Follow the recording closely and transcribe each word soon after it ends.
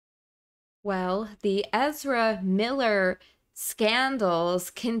Well, the Ezra Miller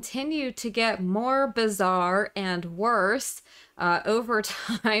scandals continue to get more bizarre and worse over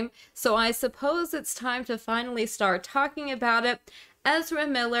time. So I suppose it's time to finally start talking about it. Ezra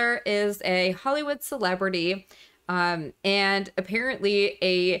Miller is a Hollywood celebrity and apparently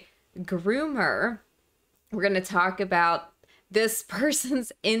a groomer. We're going to talk about this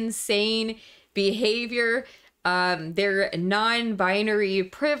person's insane behavior, their non-binary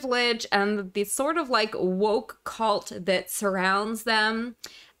privilege, and the sort of like woke cult that surrounds them.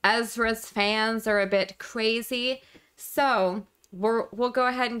 Ezra's fans are a bit crazy, so we'll go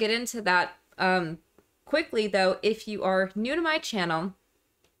ahead and get into that quickly. Though, if you are new to my channel,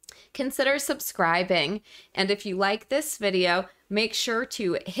 consider subscribing, and if you like this video, make sure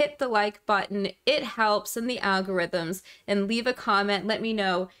to hit the like button. It helps in the algorithms, and leave a comment. Let me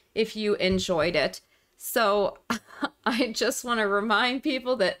know if you enjoyed it. So I just want to remind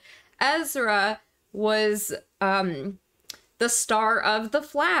people that Ezra was the star of The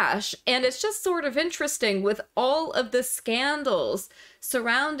Flash, and it's just sort of interesting with all of the scandals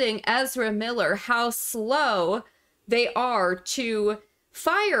surrounding Ezra Miller, how slow they are to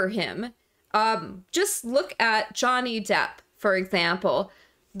fire him. Just look at Johnny Depp, for example.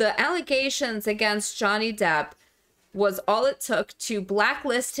 The allegations against Johnny Depp was all it took to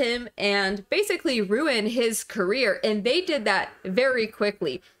blacklist him and basically ruin his career. And they did that very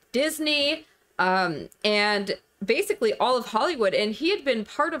quickly. Disney and basically all of Hollywood. And he had been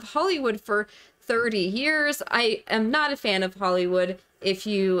part of Hollywood for 30 years. I am not a fan of Hollywood. If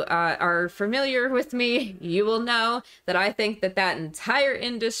you are familiar with me, you will know that I think that that entire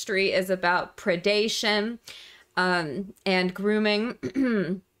industry is about predation and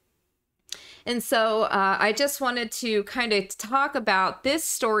grooming. And so I just wanted to kind of talk about this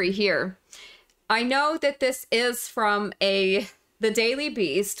story here. I know that this is from the Daily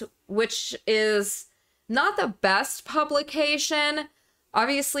Beast, which is not the best publication.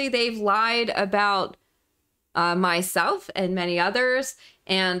 Obviously, they've lied about myself and many others,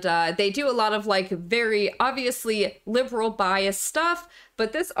 and they do a lot of like very obviously liberal bias stuff.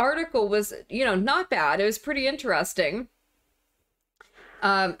 But this article was, not bad. It was pretty interesting.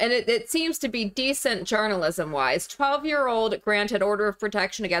 And it seems to be decent journalism-wise. 12-year-old granted order of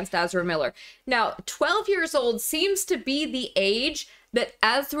protection against Ezra Miller. Now, 12 years old seems to be the age that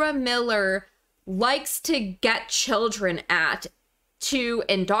Ezra Miller likes to get children at, to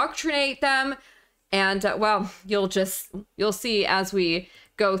indoctrinate them. And, well, you'll see as we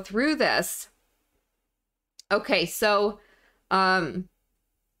go through this. Okay, so,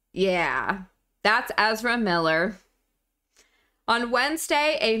 yeah, that's Ezra Miller. On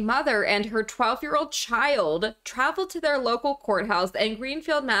Wednesday, a mother and her 12-year-old child traveled to their local courthouse in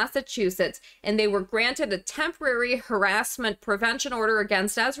Greenfield, Massachusetts, and they were granted a temporary harassment prevention order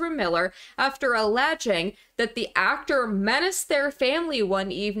against Ezra Miller after alleging that the actor menaced their family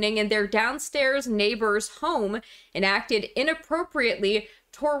one evening in their downstairs neighbor's home and acted inappropriately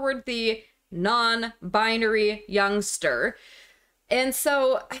toward the non-binary youngster. And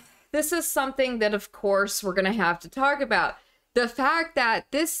so this is something that, of course, we're going to have to talk about. The fact that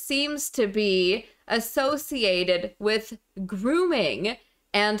this seems to be associated with grooming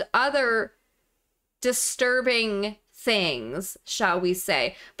and other disturbing things, shall we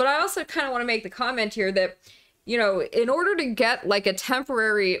say. But I also kind of want to make the comment here that, in order to get like a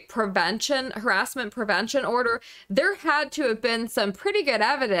temporary harassment prevention order, there had to have been some pretty good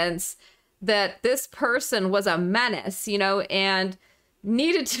evidence that this person was a menace, and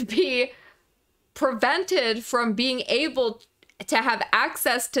needed to be prevented from being able to have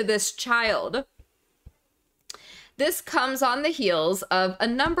access to this child. This comes on the heels of a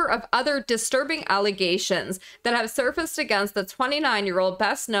number of other disturbing allegations that have surfaced against the 29-year-old,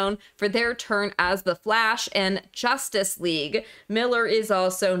 best known for their turn as the Flash in Justice League. Miller is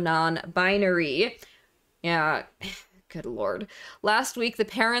also non-binary. Yeah, good Lord. Last week, the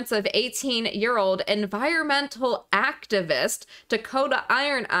parents of 18-year-old environmental activist Dakota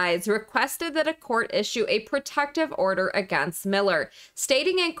Iron Eyes requested that a court issue a protective order against Miller,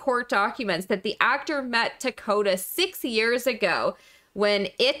 stating in court documents that the actor met Dakota 6 years ago when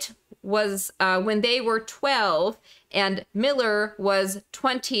they were 12 and Miller was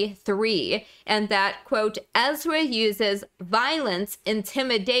 23, and that, quote, Ezra uses violence,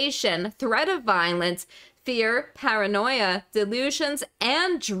 intimidation, threat of violence, fear, paranoia, delusions,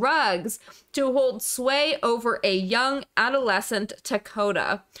 and drugs to hold sway over a young adolescent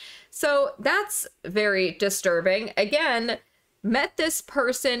Dakota. So that's very disturbing. Again, met this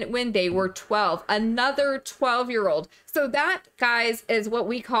person when they were 12, another 12-year-old. So that, guys, is what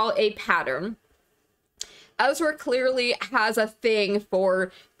we call a pattern. Ezra clearly has a thing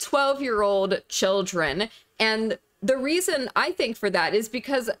for 12-year-old children. And the reason I think for that is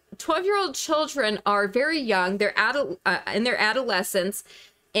because 12-year-old children are very young. They're in their adolescence,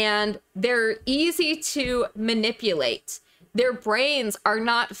 and they're easy to manipulate. Their brains are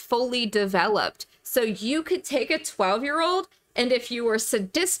not fully developed. So you could take a 12-year-old, and if you were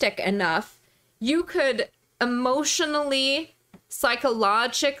sadistic enough, you could emotionally,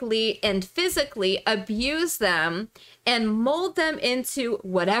 psychologically, and physically abuse them and mold them into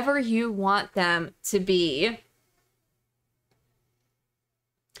whatever you want them to be.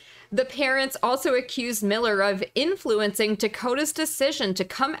 The parents also accused Miller of influencing Dakota's decision to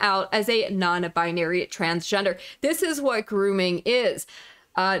come out as a non-binary transgender. This is what grooming is.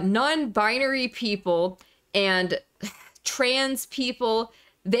 Non-binary people and trans people,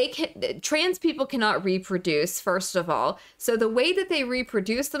 trans people cannot reproduce, first of all. So the way that they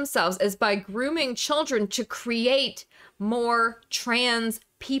reproduce themselves is by grooming children to create more trans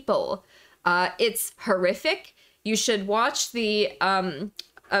people. It's horrific. You should watch the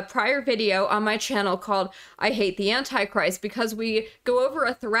a prior video on my channel called I Hate the Antichrist, because we go over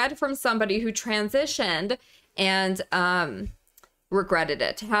a thread from somebody who transitioned and regretted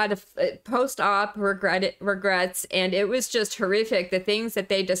it, had a post-op regrets, and it was just horrific, the things that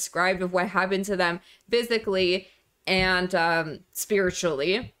they described of what happened to them physically and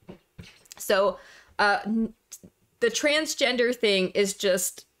spiritually. So the transgender thing is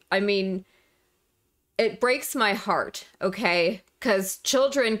just, I mean, it breaks my heart, okay? Because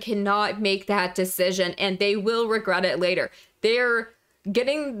children cannot make that decision, and they will regret it later. They're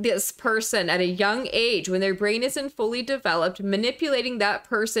getting this person at a young age when their brain isn't fully developed, manipulating that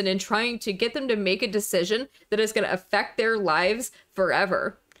person and trying to get them to make a decision that is going to affect their lives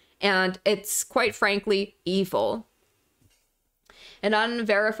forever. And it's quite frankly evil. An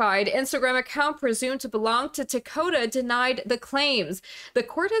unverified Instagram account presumed to belong to Dakota denied the claims. The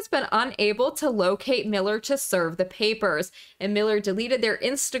court has been unable to locate Miller to serve the papers, and Miller deleted their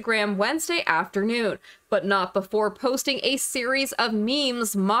Instagram Wednesday afternoon, but not before posting a series of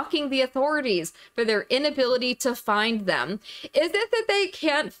memes mocking the authorities for their inability to find them. Is it that they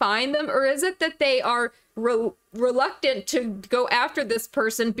can't find them, or is it that they are reluctant to go after this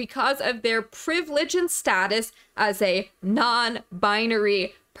person because of their privilege and status as a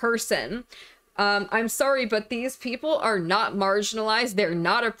non-binary person? I'm sorry, but these people are not marginalized. They're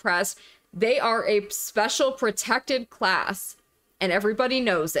not oppressed. They are a special protected class, and everybody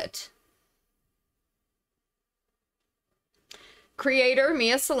knows it. Creator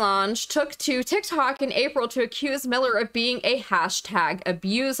Mia Solange took to TikTok in April to accuse Miller of being a hashtag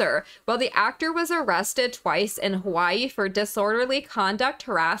abuser, while the actor was arrested twice in Hawaii for disorderly conduct,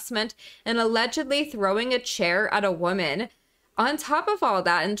 harassment, and allegedly throwing a chair at a woman. On top of all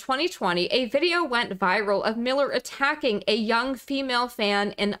that, in 2020, a video went viral of Miller attacking a young female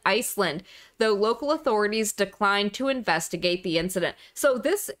fan in Iceland, though local authorities declined to investigate the incident. So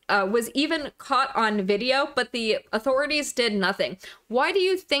this was even caught on video, but the authorities did nothing. Why do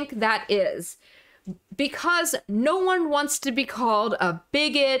you think that is? Because no one wants to be called a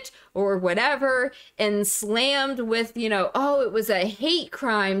bigot or whatever and slammed with, you know, oh, it was a hate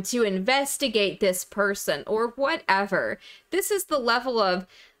crime to investigate this person or whatever. This is the level of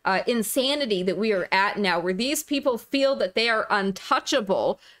insanity that we are at now, where these people feel that they are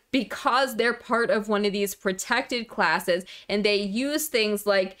untouchable because they're part of one of these protected classes, and they use things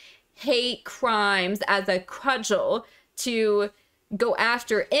like hate crimes as a cudgel to go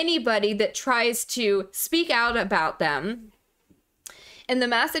after anybody that tries to speak out about them. In the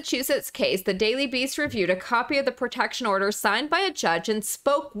Massachusetts case, the Daily Beast reviewed a copy of the protection order signed by a judge and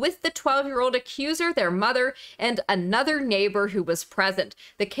spoke with the 12-year-old accuser, their mother, and another neighbor who was present.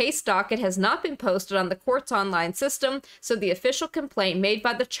 The case docket has not been posted on the court's online system, so the official complaint made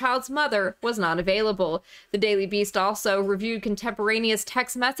by the child's mother was not available. The Daily Beast also reviewed contemporaneous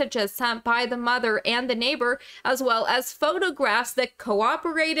text messages sent by the mother and the neighbor, as well as photographs that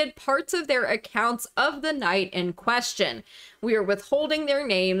corroborated parts of their accounts of the night in question. We are withholding their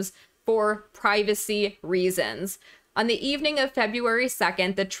names for privacy reasons. On the evening of February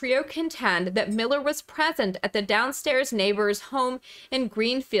 2nd, the trio contend that Miller was present at the downstairs neighbor's home in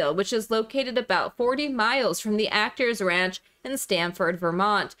Greenfield, which is located about 40 miles from the actor's ranch in Stamford,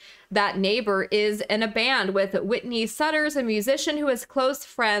 Vermont. That neighbor is in a band with Whitney Sutters, a musician who is close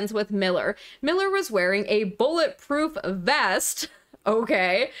friends with Miller. Miller was wearing a bulletproof vest.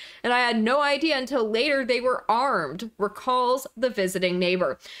 Okay, and I had no idea until later they were armed, recalls the visiting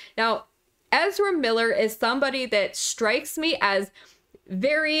neighbor. Now, Ezra Miller is somebody that strikes me as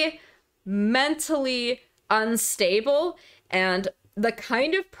very mentally unstable and the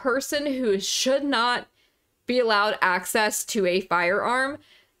kind of person who should not be allowed access to a firearm.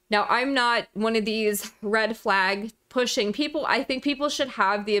 Now, I'm not one of these red flag pushing people. I think people should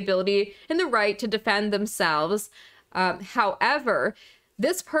have the ability and the right to defend themselves. However,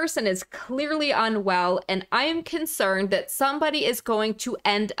 this person is clearly unwell, and I am concerned that somebody is going to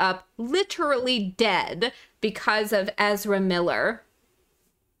end up literally dead because of Ezra Miller.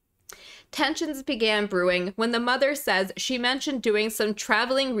 Tensions began brewing when the mother says she mentioned doing some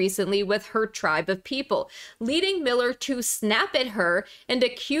traveling recently with her tribe of people, leading Miller to snap at her and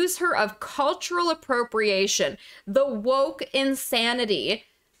accuse her of cultural appropriation, the woke insanity,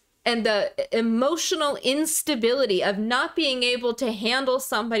 and the emotional instability of not being able to handle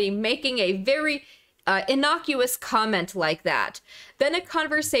somebody making a very innocuous comment like that. Then a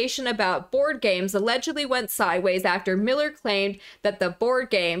conversation about board games allegedly went sideways after Miller claimed that the board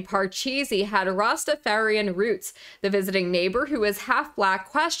game Parcheesi had Rastafarian roots. The visiting neighbor, who is half black,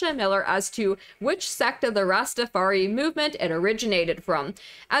 questioned Miller as to which sect of the Rastafari movement it originated from.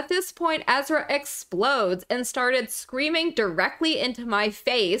 At this point, Ezra explodes and started screaming directly into my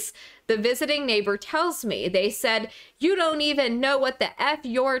face. The visiting neighbor tells me, they said, "You don't even know what the F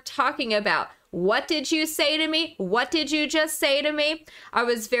you're talking about. What did you say to me? What did you just say to me?" I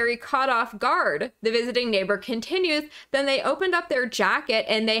was very caught off guard. The visiting neighbor continues. Then they opened up their jacket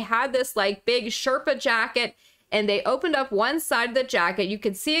and they had this like big Sherpa jacket, and they opened up one side of the jacket. You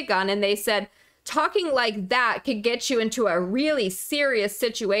could see a gun, and they said, "Talking like that could get you into a really serious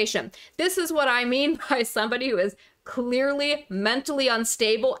situation." This is what I mean by somebody who is clearly mentally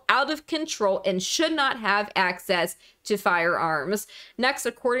unstable, out of control, and should not have access to firearms. Next,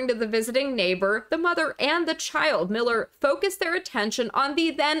 according to the visiting neighbor, the mother and the child, Miller focused their attention on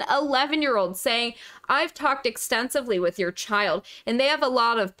the then 11-year-old, saying, "I've talked extensively with your child, and they have a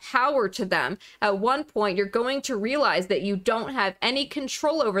lot of power to them. At one point, you're going to realize that you don't have any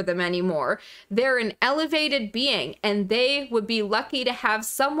control over them anymore. They're an elevated being, and they would be lucky to have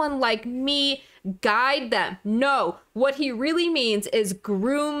someone like me guide them." No, what he really means is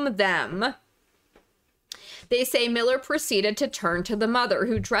groom them. They say Miller proceeded to turn to the mother,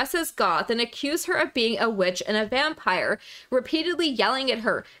 who dresses goth, and accuse her of being a witch and a vampire, repeatedly yelling at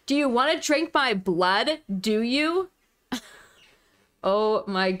her, "Do you want to drink my blood? Do you?" Oh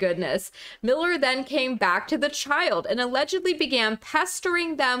my goodness. Miller then came back to the child and allegedly began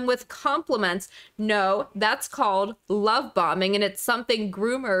pestering them with compliments. No, that's called love bombing, and it's something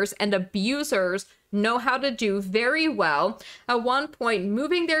groomers and abusers know how to do very well. At one point,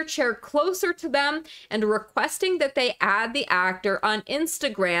 moving their chair closer to them and requesting that they add the actor on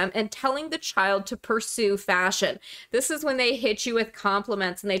Instagram and telling the child to pursue fashion. This is when they hit you with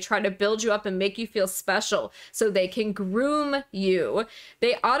compliments and they try to build you up and make you feel special so they can groom you.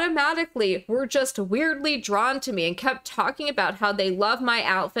 They automatically were just weirdly drawn to me and kept talking about how they love my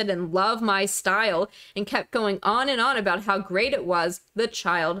outfit and love my style, and kept going on and on about how great it was. The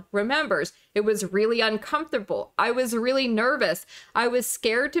child remembers. It was really uncomfortable. I was really nervous. I was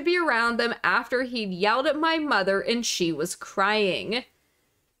scared to be around them after he'd yelled at my mother and she was crying.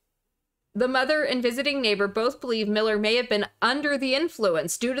 The mother and visiting neighbor both believe Miller may have been under the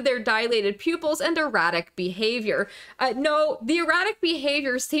influence due to their dilated pupils and erratic behavior. No, the erratic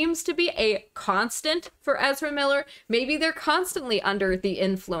behavior seems to be a constant for Ezra Miller. Maybe they're constantly under the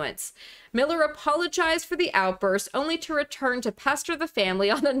influence. Miller apologized for the outburst, only to return to pester the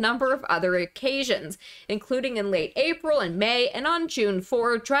family on a number of other occasions, including in late April and May, and on June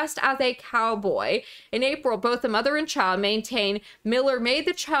 4, dressed as a cowboy. In April, both the mother and child maintain Miller made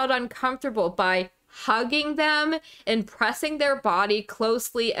the child uncomfortable by hugging them and pressing their body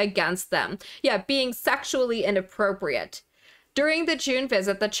closely against them. Yeah, being sexually inappropriate. During the June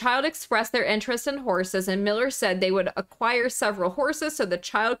visit, the child expressed their interest in horses, and Miller said they would acquire several horses so the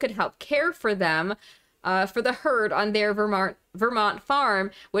child could help care for them, for the herd on their Vermont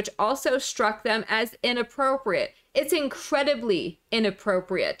farm, which also struck them as inappropriate. It's incredibly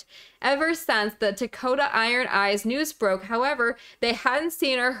inappropriate. Ever since the Dakota Iron Eyes news broke, however, they hadn't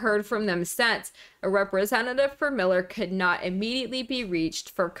seen or heard from them since. A representative for Miller could not immediately be reached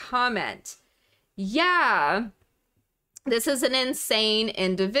for comment. Yeah. This is an insane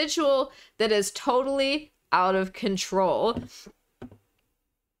individual that is totally out of control.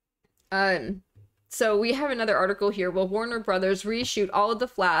 So we have another article here. Will Warner Brothers reshoot all of The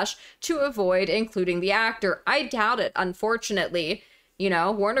Flash to avoid including the actor? I doubt it, unfortunately. You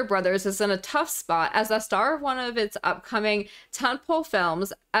know, Warner Brothers is in a tough spot. As a star of one of its upcoming tentpole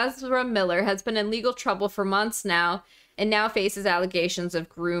films, Ezra Miller has been in legal trouble for months now, and now faces allegations of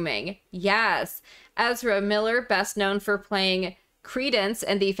grooming. Yes, Ezra Miller, best known for playing Credence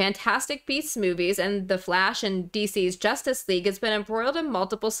and the Fantastic Beasts movies and The Flash and DC's Justice League has been embroiled in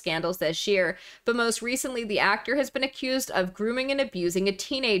multiple scandals this year, but most recently the actor has been accused of grooming and abusing a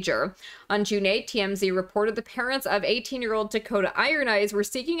teenager. On June 8, TMZ reported the parents of 18-year-old Dakota Iron Eyes were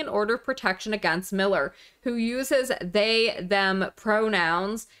seeking an order of protection against Miller, who uses they/them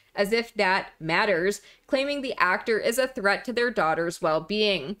pronouns as if that matters, claiming the actor is a threat to their daughter's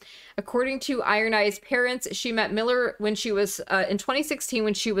well-being. According to Iron Eye's parents, she met Miller when she was in 2016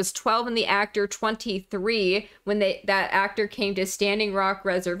 when she was 12 and the actor 23 when that actor came to Standing Rock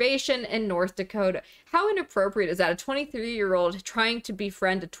Reservation in North Dakota. How inappropriate is that? A 23-year-old trying to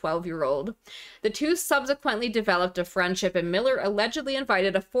befriend a 12-year-old. The two subsequently developed a friendship, and Miller allegedly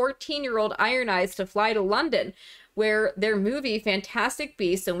invited a 14-year-old Iron Eyes to fly to London, where their movie Fantastic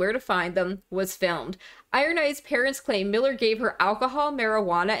Beasts and Where to Find Them was filmed. Iron Eye's parents claim Miller gave her alcohol,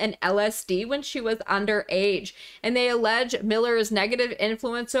 marijuana, and LSD when she was underage, and they allege Miller's negative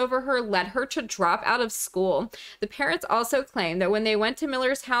influence over her led her to drop out of school. The parents also claim that when they went to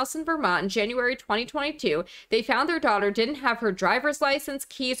Miller's house in Vermont in January 2022, they found their daughter didn't have her driver's license,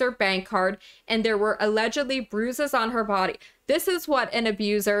 keys, or bank card, and there were allegedly bruises on her body. This is what an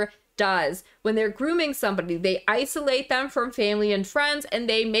abuser does. When they're grooming somebody, they isolate them from family and friends, and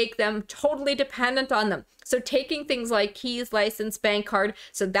they make them totally dependent on them. So taking things like keys, license, bank card,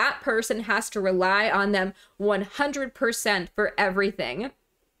 so that person has to rely on them 100% for everything.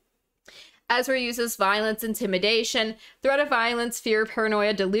 Ezra uses violence, intimidation, threat of violence, fear,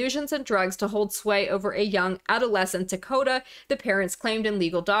 paranoia, delusions, and drugs to hold sway over a young adolescent Dakota, the parents claimed in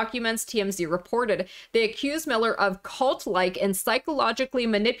legal documents, TMZ reported. They accused Miller of cult-like and psychologically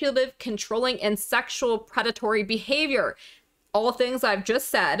manipulative, controlling, and sexual predatory behavior. All things I've just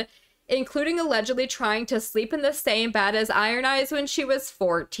said, including allegedly trying to sleep in the same bed as Iron Eyes when she was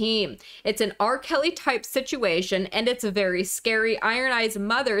 14. It's an R. Kelly type situation, and it's very scary, Iron Eyes'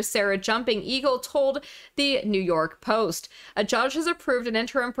 mother, Sarah Jumping Eagle, told the New York Post. A judge has approved an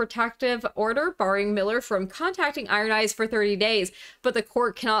interim protective order barring Miller from contacting Iron Eyes for 30 days, but the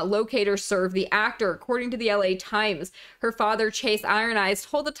court cannot locate or serve the actor, according to the LA Times. Her father, Chase Iron Eyes,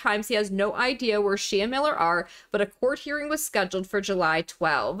 told the Times he has no idea where she and Miller are, but a court hearing was scheduled for July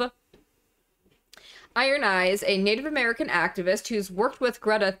 12. Iron Eyes, a Native American activist who's worked with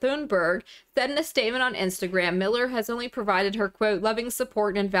Greta Thunberg, said in a statement on Instagram, Miller has only provided her, quote, loving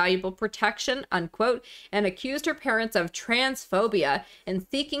support and valuable protection, unquote, and accused her parents of transphobia and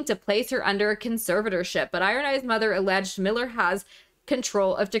seeking to place her under a conservatorship. But Iron Eyes' mother alleged Miller has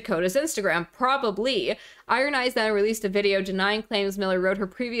control of Dakota's Instagram. Probably. Iron Eyes then released a video denying claims Miller wrote her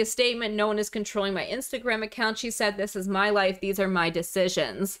previous statement. No one is controlling my Instagram account. She said, this is my life. These are my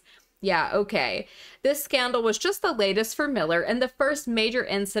decisions. Yeah, okay. This scandal was just the latest for Miller, and the first major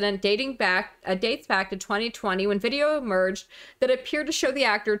incident dates back to 2020 when video emerged that appeared to show the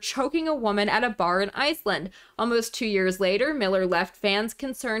actor choking a woman at a bar in Iceland. Almost 2 years later, Miller left fans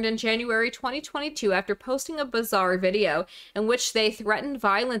concerned in January 2022 after posting a bizarre video in which they threatened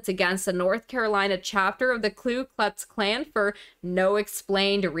violence against the North Carolina chapter of the Ku Klux Klan for no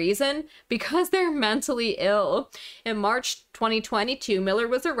explained reason, because they're mentally ill. In March 2022, Miller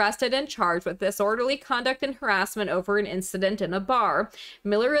was arrested and charged with disorderly conduct and harassment over an incident in a bar.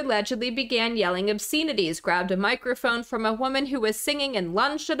 Miller allegedly began yelling obscenities, grabbed a microphone from a woman who was singing, and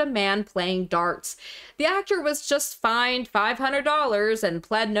lunged at a man playing darts. The actor was just fined $500 and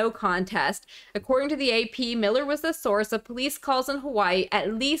pled no contest. According to the AP, Miller was the source of police calls in Hawaii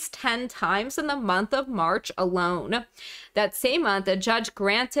at least 10 times in the month of March alone. That same month, a judge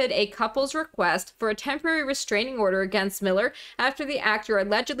granted a couple's request for a temporary restraining order against Miller after the actor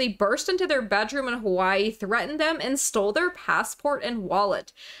allegedly burst into their bedroom in Hawaii, threatened them, and stole their passport and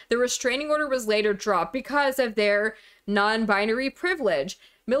wallet. The restraining order was later dropped because of their non-binary privilege.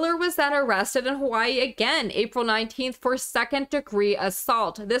 Miller was then arrested in Hawaii again, April 19th, for second-degree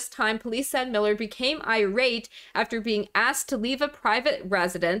assault. This time, police said Miller became irate after being asked to leave a private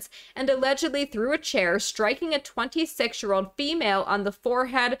residence and allegedly threw a chair, striking a 26-year-old female on the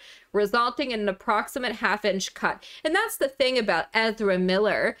forehead, resulting in an approximate half-inch cut. And that's the thing about Ezra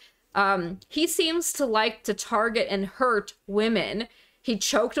Miller. He seems to like to target and hurt women. He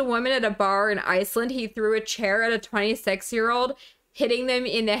choked a woman at a bar in Iceland. He threw a chair at a 26-year-old. Hitting them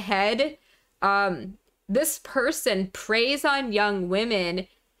in the head. This person preys on young women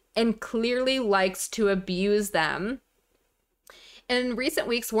and clearly likes to abuse them. In recent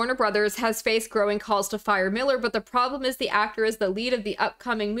weeks, Warner Brothers has faced growing calls to fire Miller, but the problem is the actor is the lead of the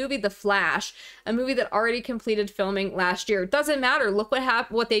upcoming movie, The Flash, a movie that already completed filming last year. Doesn't matter. Look what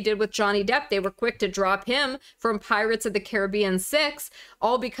happened, what they did with Johnny Depp. They were quick to drop him from Pirates of the Caribbean 6,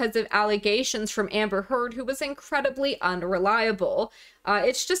 all because of allegations from Amber Heard, who was incredibly unreliable.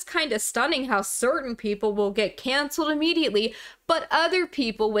 It's just kind of stunning how certain people will get canceled immediately, but other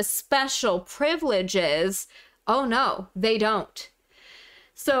people with special privileges, oh no, they don't.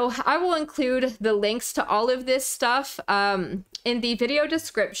 So I will include the links to all of this stuff in the video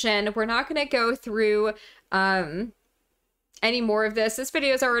description. We're not going to go through any more of this. This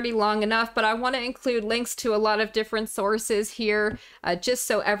video is already long enough, but I want to include links to a lot of different sources here, just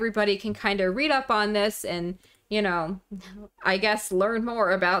so everybody can kind of read up on this and, you know, I guess learn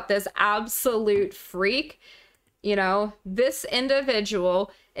more about this absolute freak. You know, this individual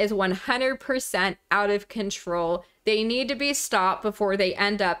is 100% out of control. They need to be stopped before they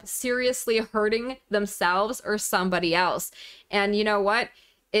end up seriously hurting themselves or somebody else. And you know what?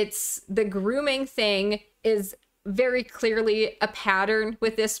 It's the grooming thing is very clearly a pattern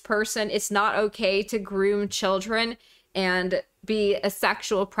with this person. It's not okay to groom children and be a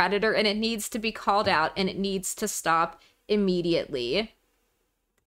sexual predator, and it needs to be called out and it needs to stop immediately.